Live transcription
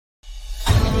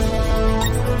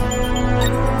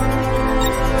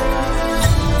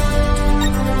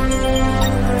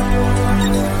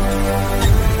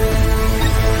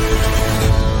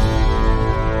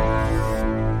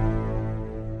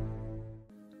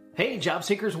Hey, job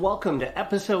seekers, welcome to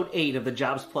episode 8 of the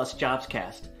Jobs Plus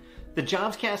Jobscast. The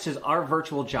Jobscast is our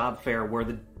virtual job fair where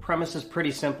the premise is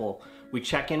pretty simple. We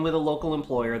check in with a local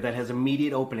employer that has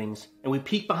immediate openings, and we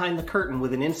peek behind the curtain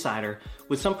with an insider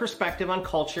with some perspective on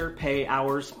culture, pay,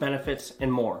 hours, benefits, and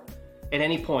more. At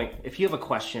any point, if you have a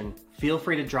question, feel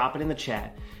free to drop it in the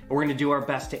chat, and we're going to do our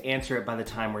best to answer it by the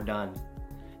time we're done.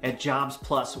 At Jobs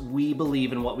Plus, we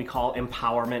believe in what we call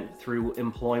empowerment through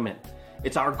employment.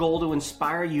 It's our goal to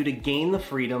inspire you to gain the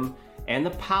freedom and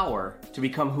the power to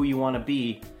become who you want to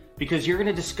be, because you're going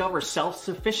to discover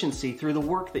self-sufficiency through the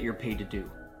work that you're paid to do.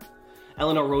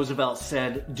 Eleanor Roosevelt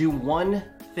said, "Do one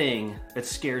thing that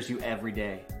scares you every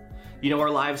day." You know,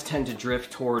 our lives tend to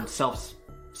drift towards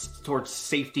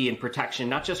safety and protection,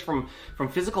 not just from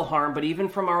physical harm, but even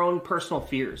from our own personal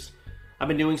fears. I've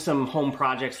been doing some home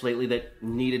projects lately that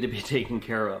needed to be taken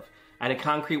care of. I had a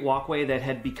concrete walkway that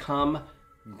had become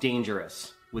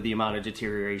dangerous with the amount of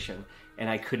deterioration, and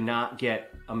I could not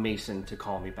get a mason to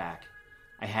call me back.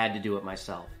 I had to do it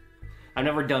myself. I've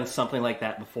never done something like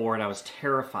that before, and I was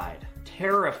terrified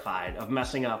of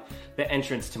messing up the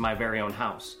entrance to my very own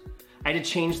house. I had to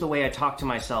change the way I talked to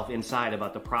myself inside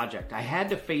about the project. I had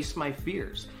to face my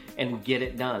fears and get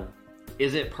it done.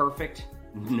 Is it perfect?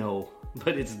 No,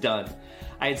 but it's done.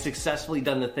 I had successfully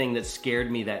done the thing that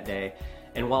scared me that day,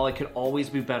 and while it could always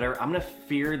be better, I'm gonna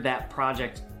fear that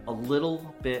project a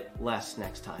little bit less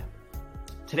next time.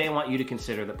 Today, I want you to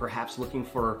consider that perhaps looking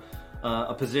for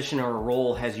a position or a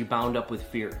role has you bound up with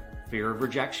fear of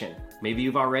rejection. Maybe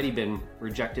you've already been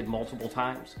rejected multiple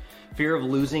times. Fear of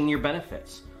losing your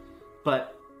benefits.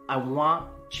 But I want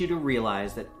you to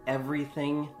realize that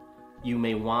everything you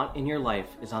may want in your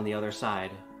life is on the other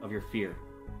side of your fear.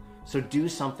 So do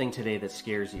something today that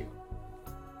scares you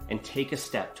and take a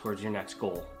step towards your next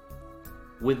goal.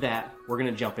 With that, we're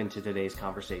going to jump into today's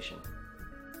conversation.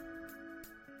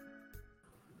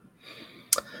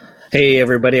 Hey,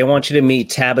 everybody. I want you to meet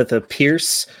Tabitha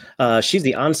Pierce. She's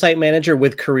the on-site manager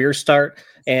with Career Start.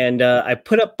 And I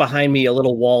put up behind me a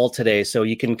little wall today, so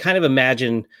you can kind of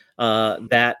imagine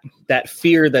that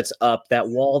fear that's up, that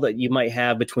wall that you might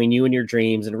have between you and your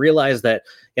dreams, and realize that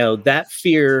that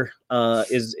fear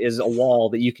is a wall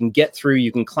that you can get through,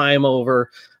 you can climb over,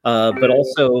 but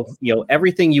also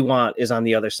everything you want is on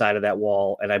the other side of that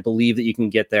wall, and I believe that you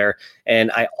can get there.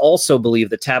 And I also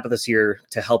believe that Tabitha's here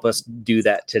to help us do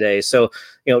that today. So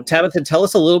Tabitha, tell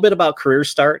us a little bit about Career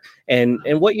Start and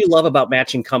what you love about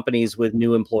matching companies with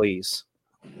new employees.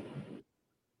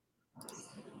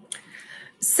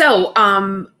 So,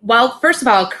 well, first of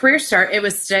all, Career Start, it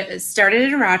was started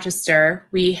in Rochester.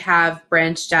 We have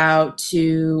branched out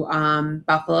to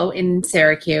Buffalo and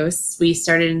Syracuse. We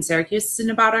started in Syracuse in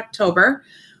about October.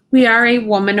 We are a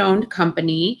woman-owned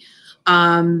company,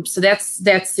 so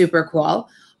that's super cool.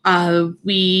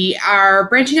 We are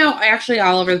branching out actually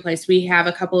all over the place. We have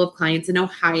a couple of clients in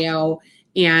Ohio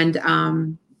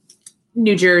and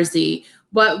New Jersey.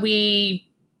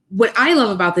 What I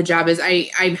love about the job is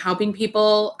I'm helping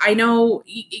people. I know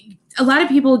a lot of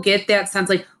people get that sense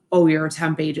like, oh, you're a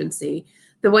temp agency.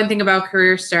 The one thing about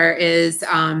Career Start is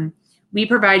we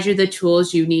provide you the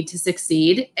tools you need to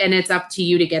succeed, and it's up to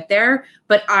you to get there.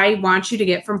 But I want you to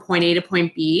get from point A to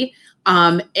point B.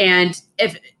 And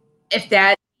if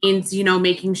that means,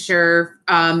 making sure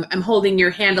I'm holding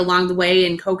your hand along the way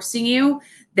and coaxing you,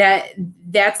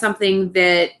 that's something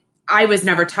that I was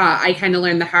never taught. I kind of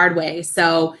learned the hard way.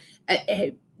 So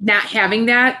not having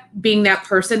that, being that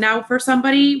person now for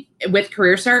somebody with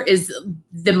Career Start is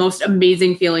the most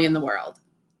amazing feeling in the world.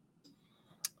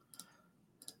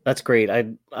 That's great.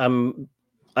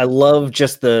 I love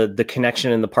just the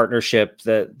connection and the partnership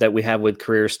that we have with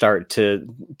Career Start to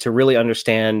really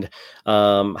understand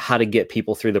how to get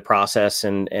people through the process,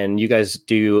 and you guys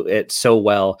do it so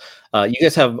well. You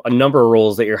guys have a number of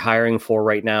roles that you're hiring for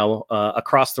right now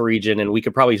across the region, and we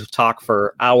could probably talk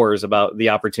for hours about the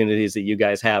opportunities that you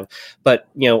guys have. But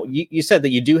you said that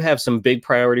you do have some big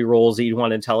priority roles that you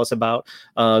want to tell us about.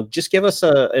 Just give us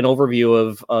an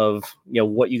overview of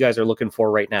what you guys are looking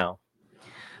for right now.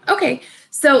 Okay.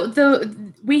 So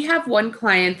we have one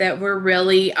client that we're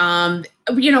really,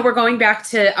 we're going back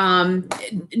to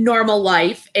normal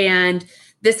life, and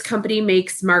this company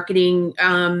makes marketing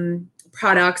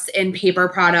products and paper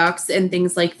products and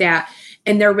things like that.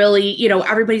 And they're really,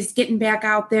 everybody's getting back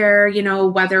out there,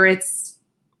 whether it's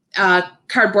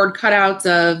cardboard cutouts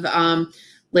of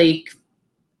like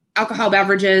alcohol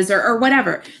beverages or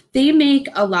whatever. They make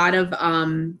a lot of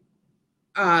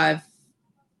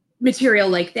material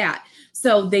like that.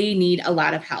 So they need a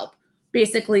lot of help.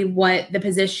 basically what the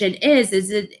position is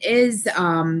it is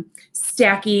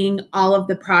stacking all of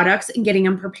the products and getting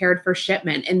them prepared for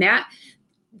shipment. And that,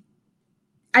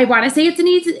 I want to say it's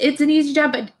an easy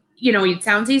job, but it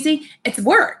sounds easy. It's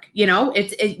work.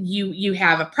 You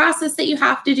have a process that you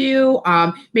have to do.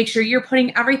 Make sure you're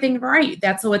putting everything right.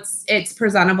 That's so it's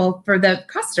presentable for the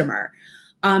customer.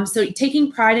 So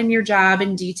taking pride in your job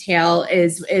and detail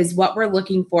is what we're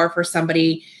looking for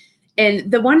somebody.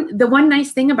 And the one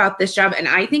nice thing about this job, and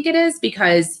I think it is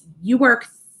because you work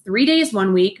 3 days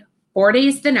one week, 4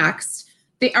 days the next.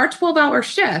 They are 12-hour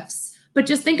shifts. But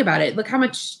just think about it. Look how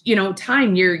much,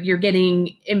 time you're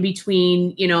getting in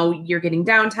between, you're getting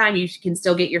downtime. You can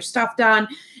still get your stuff done.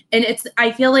 And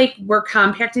I feel like we're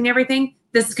compacting everything.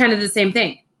 This is kind of the same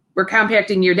thing. We're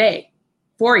compacting your day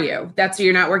for you. That's so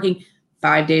you're not working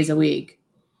 5 days a week.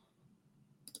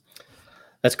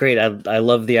 That's great. I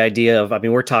love the idea of,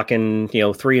 we're talking,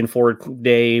 3 and 4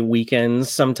 day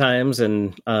weekends sometimes.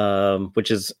 And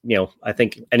which is, I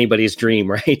think anybody's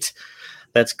dream, right?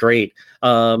 That's great.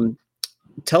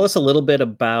 Tell us a little bit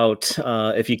about,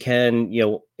 if you can,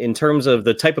 in terms of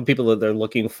the type of people that they're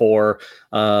looking for.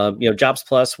 Jobs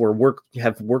Plus,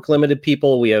 have work limited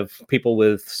people. We have people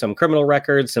with some criminal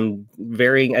records, some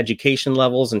varying education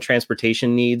levels and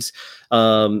transportation needs.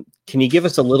 Can you give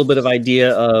us a little bit of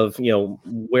idea of,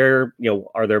 where,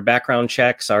 are there background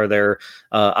checks? Are there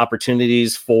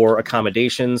opportunities for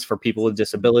accommodations for people with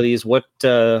disabilities? What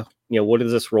does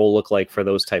this role look like for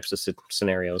those types of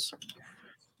scenarios?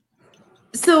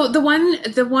 So the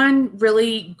one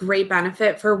really great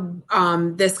benefit for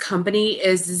this company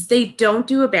is they don't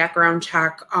do a background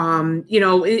check. They're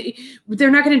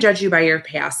not going to judge you by your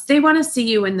past. They want to see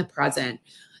you in the present.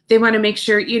 They want to make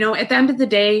sure, at the end of the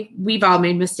day, we've all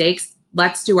made mistakes.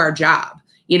 Let's do our job.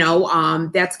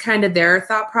 That's kind of their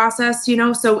thought process.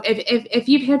 So if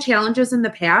you've had challenges in the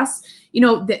past,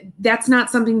 that's not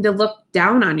something to look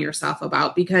down on yourself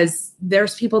about, because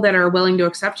there's people that are willing to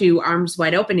accept you arms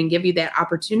wide open and give you that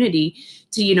opportunity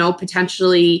to,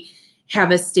 potentially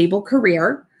have a stable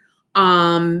career.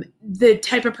 The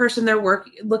type of person they're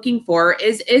looking for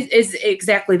is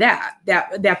exactly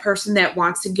that person that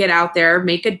wants to get out there,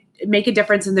 make a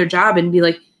difference in their job and be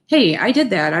like, hey, I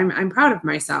did that. I'm proud of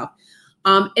myself.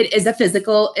 It is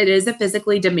a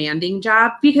physically demanding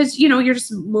job because, you're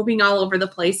just moving all over the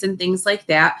place and things like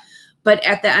that. But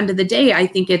at the end of the day, I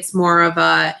think it's more of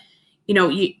a,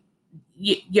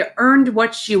 you earned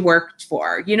what you worked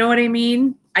for. You know what I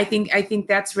mean? I think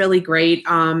that's really great.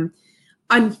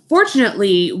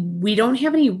 Unfortunately, we don't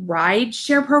have any ride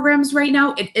share programs right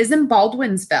now. It is in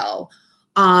Baldwinsville.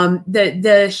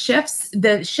 The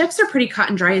shifts are pretty cut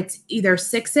and dry. It's either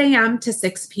 6 a.m. to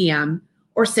 6 p.m.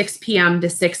 or 6 p.m. to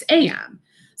 6 a.m.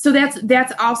 So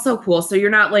that's also cool. So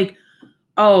you're not like,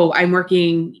 oh, I'm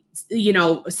working,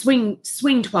 swing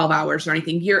 12 hours or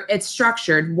anything. It's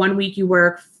structured. One week you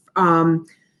work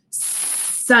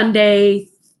Sunday,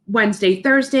 Wednesday,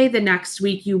 Thursday. The next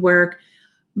week you work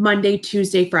Monday,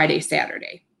 Tuesday, Friday,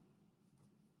 Saturday.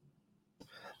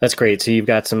 That's great. So you've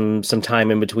got some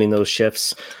time in between those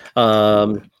shifts.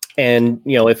 And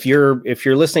if you're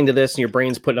listening to this and your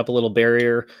brain's putting up a little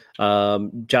barrier,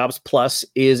 Jobs Plus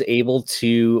is able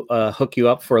to hook you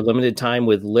up for a limited time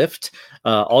with Lyft.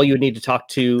 All you need to talk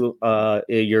to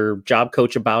your job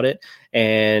coach about it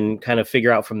and kind of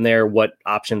figure out from there what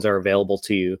options are available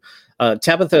to you.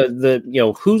 Tabitha,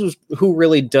 who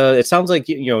really does? It sounds like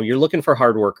you're looking for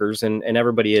hard workers, and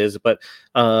everybody is, but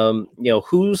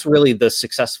who's really the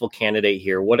successful candidate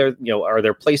here? What are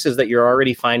there places that you're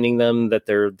already finding them that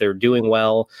they're doing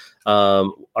well?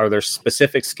 Are there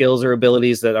specific skills or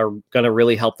abilities that are going to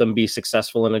really help them be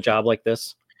successful in a job like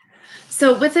this?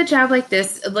 So with a job like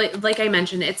this, like I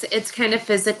mentioned, it's kind of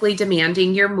physically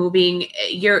demanding. You're moving,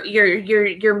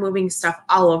 you're moving stuff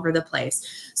all over the place.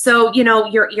 So,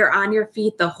 you're on your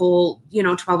feet the whole,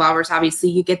 12 hours. Obviously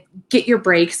you get your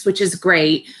breaks, which is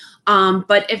great.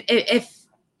 But if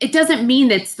it doesn't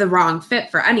mean it's the wrong fit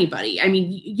for anybody. I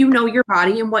mean, your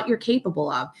body and what you're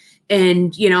capable of.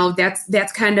 And,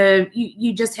 that's kind of,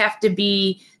 you just have to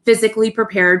be physically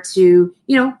prepared to,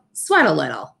 sweat a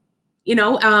little.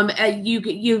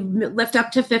 You lift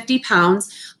up to 50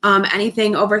 pounds.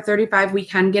 Anything over 35, we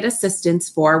can get assistance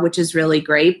for, which is really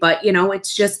great. But,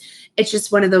 it's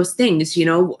just one of those things,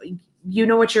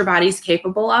 what your body's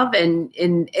capable of.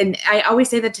 And I always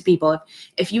say that to people,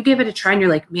 if you give it a try and you're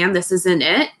like, man, this isn't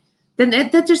it, then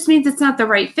that just means it's not the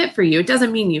right fit for you. It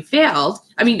doesn't mean you failed.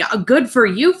 I mean, good for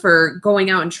you for going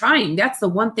out and trying. That's the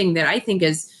one thing that I think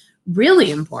is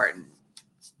really important.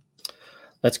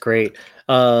 That's great.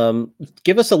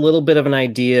 Give us a little bit of an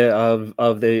idea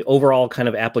of the overall kind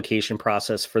of application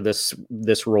process for this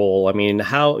role. I mean,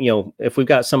 how, if we've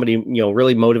got somebody,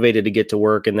 really motivated to get to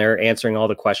work and they're answering all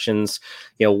the questions,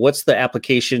 what's the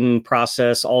application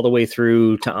process all the way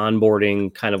through to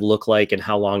onboarding kind of look like, and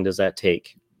how long does that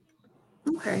take?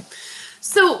 Okay.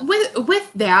 So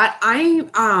with that,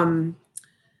 I'll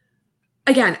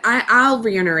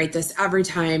reiterate this every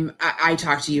time I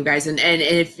talk to you guys. And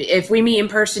if we meet in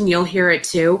person, you'll hear it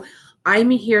too.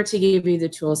 I'm here to give you the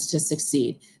tools to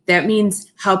succeed. That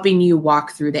means helping you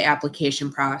walk through the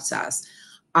application process.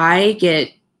 I get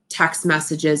text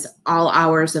messages all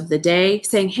hours of the day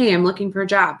saying, hey, I'm looking for a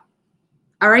job.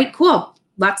 All right, cool.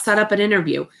 Let's set up an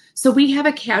interview. So we have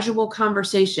a casual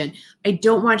conversation. I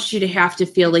don't want you to have to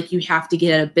feel like you have to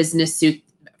get a business suit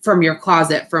from your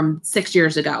closet from 6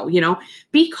 years ago.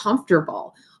 Be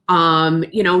comfortable.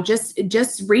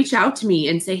 Just reach out to me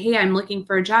and say, hey, I'm looking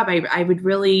for a job. I would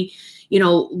really,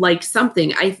 like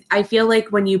something. I feel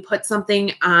like when you put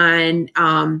something on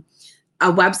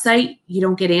a website, you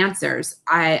don't get answers.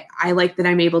 I like that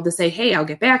I'm able to say, hey, I'll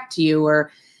get back to you,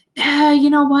 or you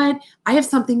know what? I have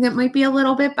something that might be a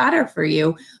little bit better for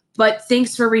you, but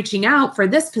thanks for reaching out for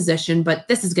this position, but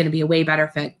this is going to be a way better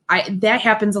fit. That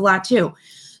happens a lot too.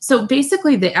 So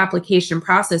basically the application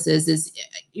process is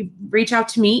you reach out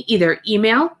to me, either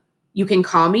email, you can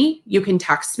call me, you can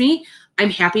text me. I'm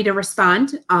happy to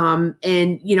respond.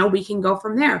 And we can go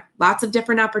from there. Lots of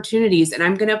different opportunities. And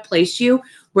I'm going to place you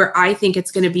where I think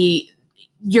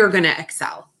you're going to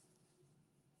excel.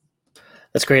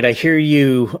 That's great. I hear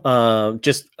you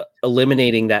just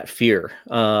eliminating that fear,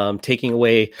 taking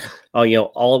away,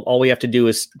 all we have to do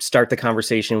is start the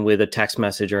conversation with a text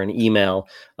message or an email,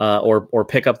 or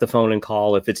pick up the phone and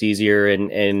call if it's easier,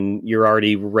 and you're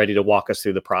already ready to walk us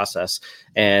through the process.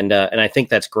 And I think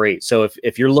that's great. So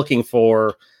if you're looking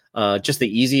for just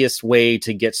the easiest way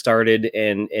to get started,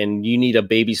 and you need a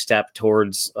baby step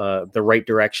towards the right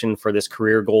direction for this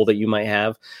career goal that you might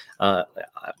have,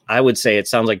 I would say it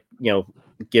sounds like,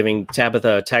 giving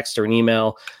Tabitha a text or an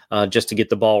email just to get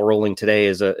the ball rolling today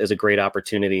is a great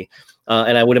opportunity.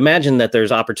 And I would imagine that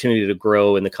there's opportunity to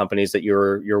grow in the companies that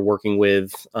you're working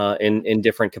with in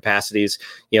different capacities.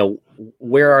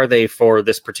 Where are they for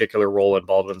this particular role in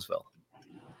Baldwinsville?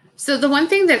 So the one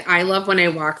thing that I love when I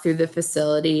walk through the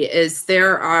facility is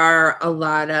there are a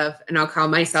lot of, and I'll call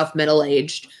myself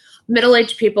middle-aged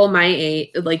people my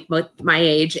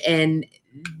age, and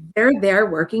they're there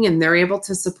working and they're able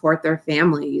to support their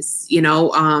families.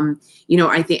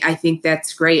 I think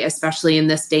that's great, especially in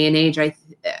this day and age. I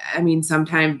mean,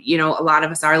 sometimes, a lot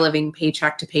of us are living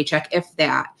paycheck to paycheck, if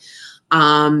that.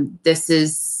 This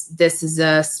is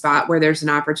a spot where there's an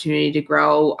opportunity to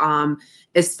grow.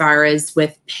 As far as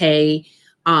with pay,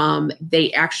 they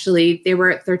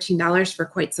were at $13 for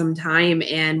quite some time,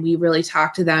 and we really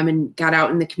talked to them and got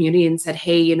out in the community and said,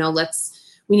 hey,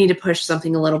 we need to push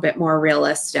something a little bit more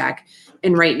realistic.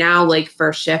 And right now, like,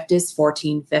 first shift is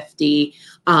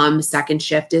 $14.50, second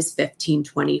shift is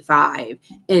 $15.25,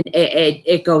 and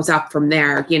it goes up from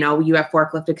there. You have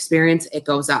forklift experience, it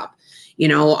goes up.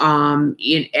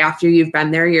 After you've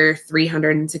been there your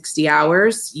 360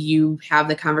 hours, you have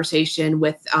the conversation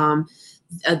with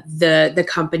the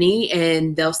company,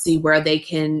 and they'll see where they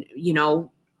can,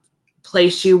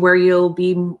 place you where you'll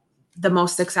be the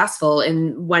most successful.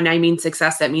 And when I mean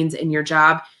success, that means in your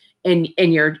job and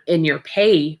in your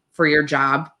pay for your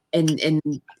job. And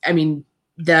I mean,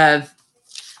 the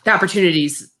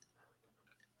opportunities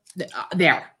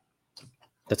there.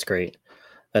 That's great.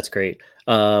 That's great.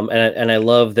 And I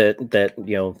love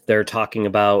that they're talking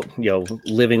about,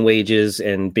 living wages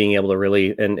and being able to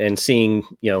really, and seeing,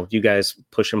 you guys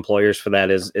push employers for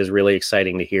that is really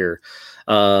exciting to hear.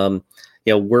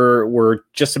 We're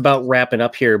just about wrapping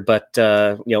up here, but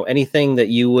anything that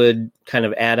you would kind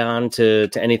of add on to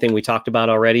anything we talked about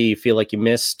already, you feel like you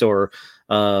missed, or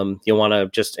you want to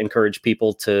just encourage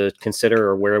people to consider,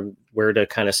 or where to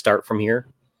kind of start from here?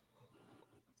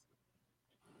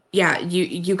 Yeah,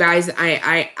 you guys,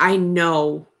 I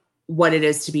know what it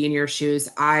is to be in your shoes.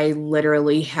 I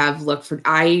literally have looked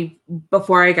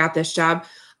before I got this job,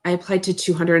 I applied to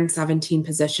 217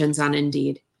 positions on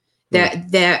Indeed.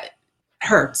 That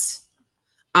hurts.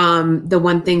 The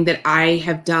one thing that I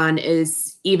have done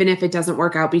is, even if it doesn't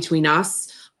work out between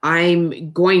us,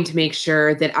 I'm going to make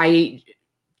sure that I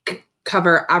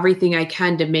cover everything I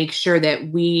can to make sure that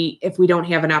if we don't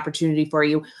have an opportunity for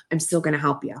you, I'm still going to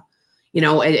help you.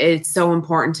 It's so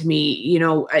important to me.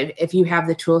 If you have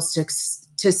the tools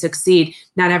to succeed,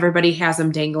 not everybody has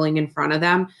them dangling in front of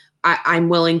them. I'm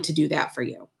willing to do that for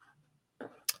you.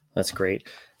 That's great.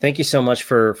 Thank you so much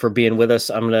for being with us.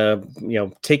 I'm gonna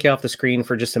take you off the screen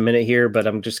for just a minute here, but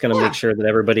I'm just gonna make sure that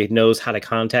everybody knows how to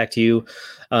contact you.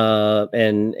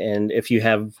 And if you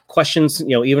have questions,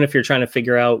 even if you're trying to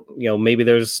figure out, maybe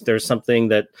there's something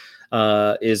that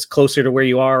is closer to where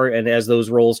you are, and as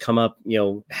those roles come up,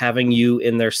 having you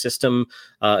in their system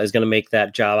is going to make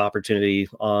that job opportunity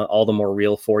all the more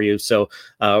real for you. So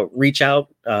reach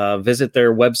out, visit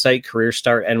their website,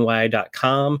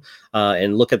 careerstartny.com,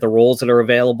 and look at the roles that are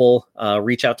available.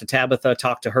 Reach out to Tabitha,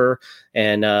 talk to her,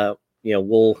 and I'm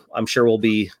sure we'll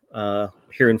be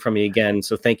hearing from you again.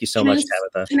 So thank you so much,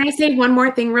 Tabitha. Can I say one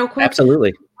more thing real quick?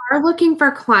 Absolutely. Are looking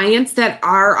for clients that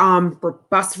are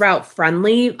bus route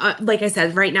friendly. Like I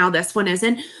said, right now this one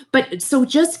isn't, but so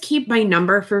just keep my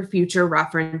number for future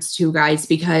reference too, guys,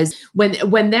 because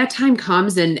when that time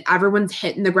comes and everyone's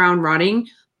hitting the ground running,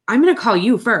 I'm going to call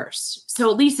you first.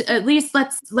 So at least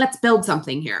let's build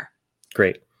something here.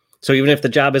 Great. So even if the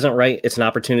job isn't right, it's an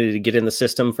opportunity to get in the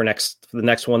system for the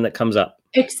next one that comes up.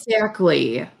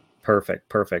 Exactly. Perfect.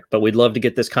 But we'd love to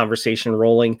get this conversation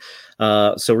rolling.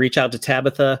 So reach out to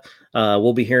Tabitha.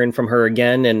 We'll be hearing from her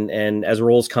again. And as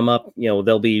roles come up,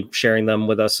 they'll be sharing them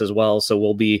with us as well. So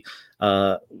we'll be,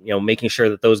 making sure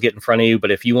that those get in front of you.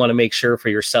 But if you want to make sure for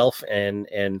yourself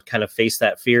and kind of face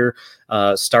that fear,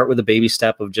 start with a baby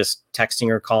step of just texting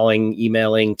or calling,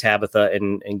 emailing Tabitha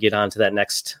and get on to that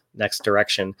next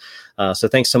direction. So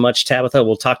thanks so much, Tabitha.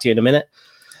 We'll talk to you in a minute.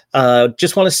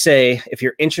 Just want to say, if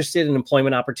you're interested in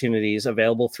employment opportunities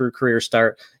available through Career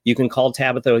Start, you can call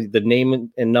Tabitha. The name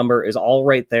and number is all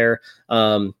right there.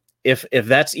 If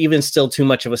that's even still too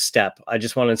much of a step, I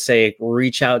just want to say,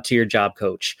 reach out to your job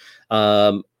coach.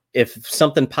 If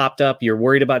something popped up, you're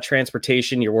worried about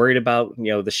transportation, you're worried about,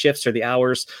 the shifts or the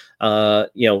hours,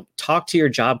 talk to your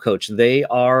job coach. They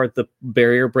are the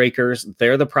barrier breakers.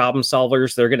 They're the problem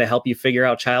solvers. They're going to help you figure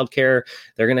out childcare.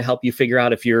 They're going to help you figure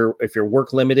out if you're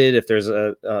work limited, if there's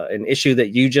an issue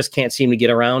that you just can't seem to get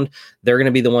around, they're going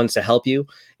to be the ones to help you.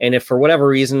 And if for whatever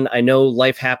reason, I know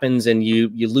life happens and you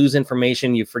lose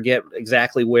information, you forget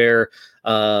exactly where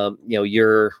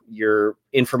your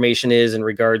information is in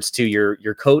regards to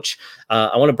your coach.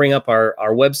 I want to bring up our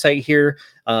website here.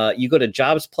 You go to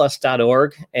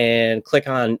jobsplus.org and click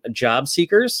on job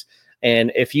seekers.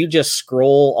 And if you just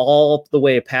scroll all the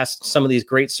way past some of these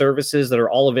great services that are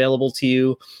all available to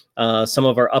you, some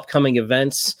of our upcoming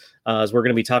events, as we're going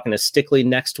to be talking to Stickley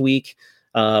next week,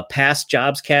 past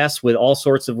JobsCast with all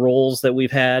sorts of roles that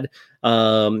we've had.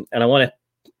 And I want to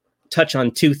touch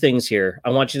on two things here. I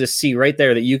want you to see right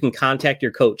there that you can contact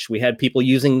your coach. We had people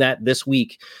using that this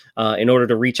week in order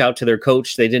to reach out to their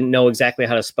coach. They didn't know exactly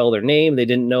how to spell their name. They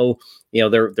didn't know,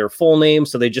 their full name.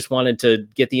 So they just wanted to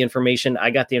get the information.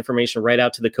 I got the information right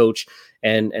out to the coach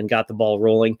and got the ball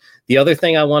rolling. The other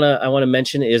thing I want to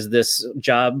mention is this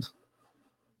job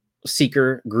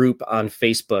seeker group on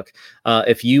Facebook.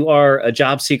 If you are a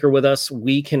job seeker with us,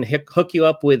 we can hook you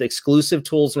up with exclusive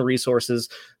tools and resources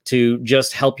to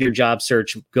just help your job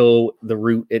search go the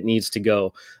route it needs to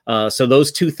go. So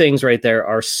those two things right there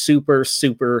are super,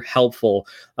 super helpful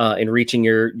in reaching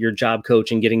your job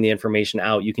coach and getting the information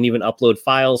out. You can even upload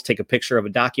files, take a picture of a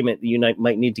document that you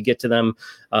might need to get to them,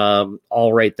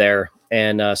 all right there,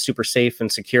 and super safe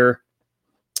and secure.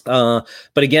 But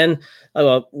again,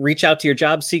 reach out to your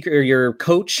job seeker or your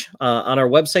coach on our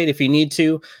website if you need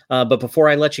to. But before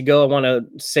I let you go, I want to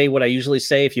say what I usually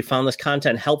say. If you found this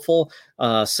content helpful,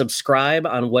 subscribe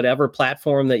on whatever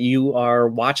platform that you are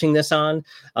watching this on.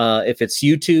 If it's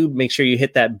YouTube, make sure you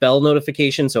hit that bell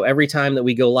notification. So every time that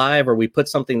we go live or we put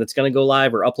something that's going to go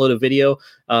live or upload a video,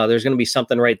 there's going to be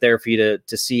something right there for you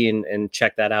to see and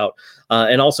check that out.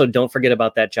 And also don't forget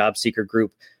about that job seeker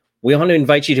group. We want to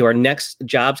invite you to our next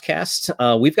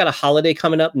JobsCast. We've got a holiday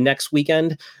coming up next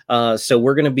weekend, so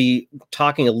we're going to be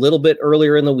talking a little bit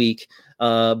earlier in the week,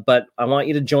 but I want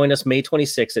you to join us May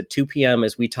 26th at 2 p.m.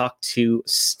 as we talk to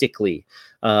Stickley.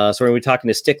 So we're going to be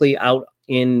talking to Stickley out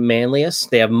in Manlius.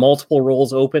 They have multiple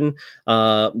roles open.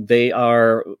 They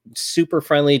are super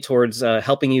friendly towards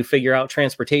helping you figure out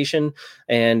transportation,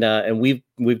 and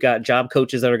we've got job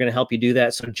coaches that are going to help you do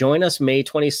that. So join us May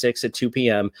 26th at 2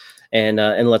 p.m.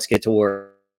 and let's get to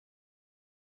work.